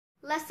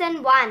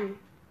Lesson 1.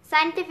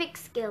 Scientific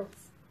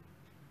Skills.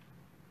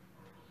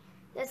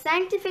 The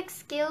scientific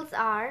skills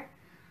are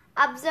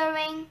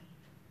observing,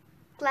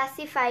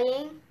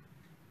 classifying,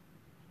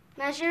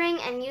 measuring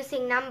and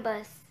using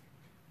numbers,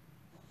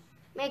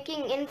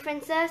 making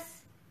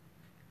inferences,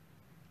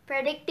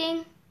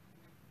 predicting,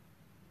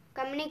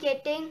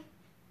 communicating,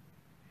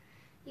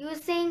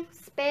 using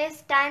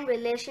space-time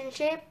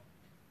relationship,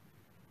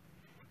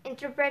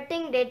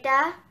 interpreting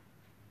data,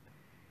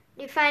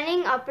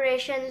 defining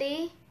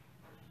operationally,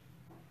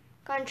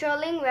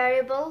 controlling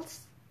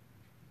variables,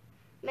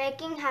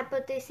 making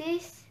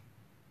hypotheses,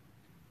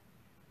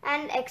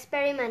 and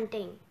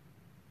experimenting.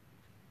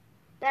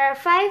 There are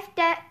five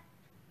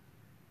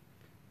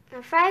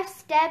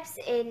steps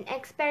in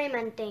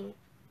experimenting.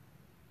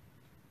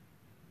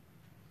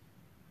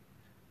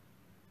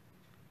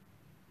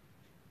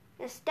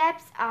 The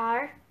steps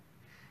are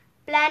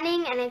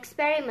planning an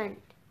experiment,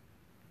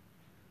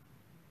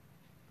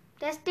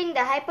 testing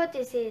the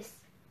hypothesis,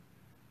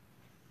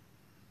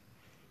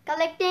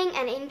 collecting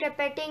and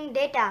interpreting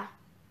data,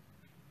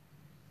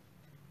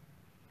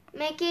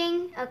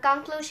 making a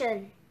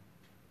conclusion,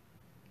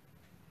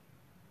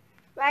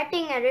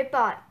 writing a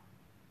report.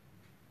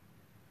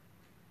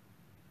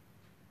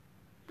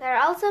 There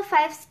are also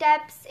 5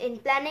 steps in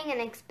planning an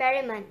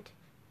experiment.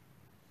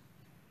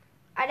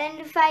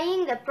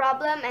 Identifying the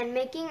problem and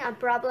making a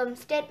problem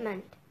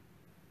statement,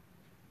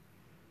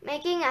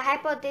 making a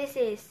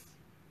hypothesis,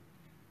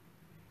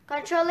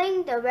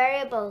 controlling the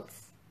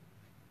variables,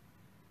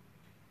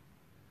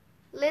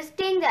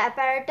 listing the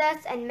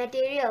apparatus and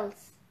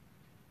materials,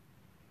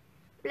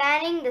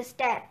 planning the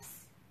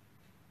steps.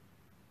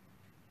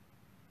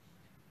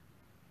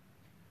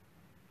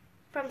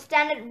 From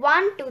standard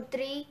 1 to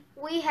 3,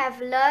 we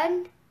have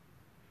learned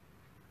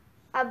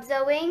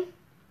observing,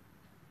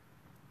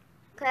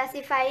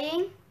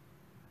 classifying,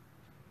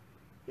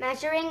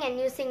 measuring and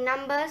using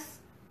numbers,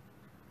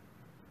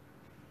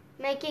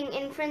 making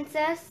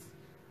inferences,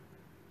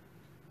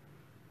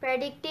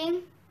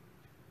 predicting,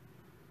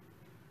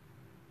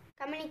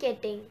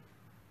 communicating.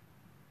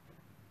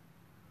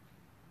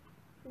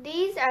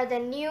 These are the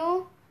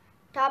new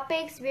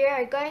topics we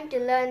are going to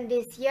learn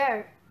this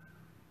year.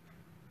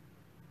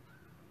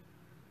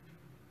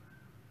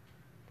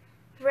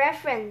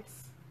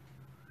 Reference: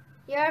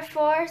 Year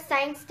 4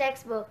 Science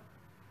Textbook.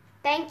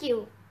 Thank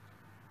you.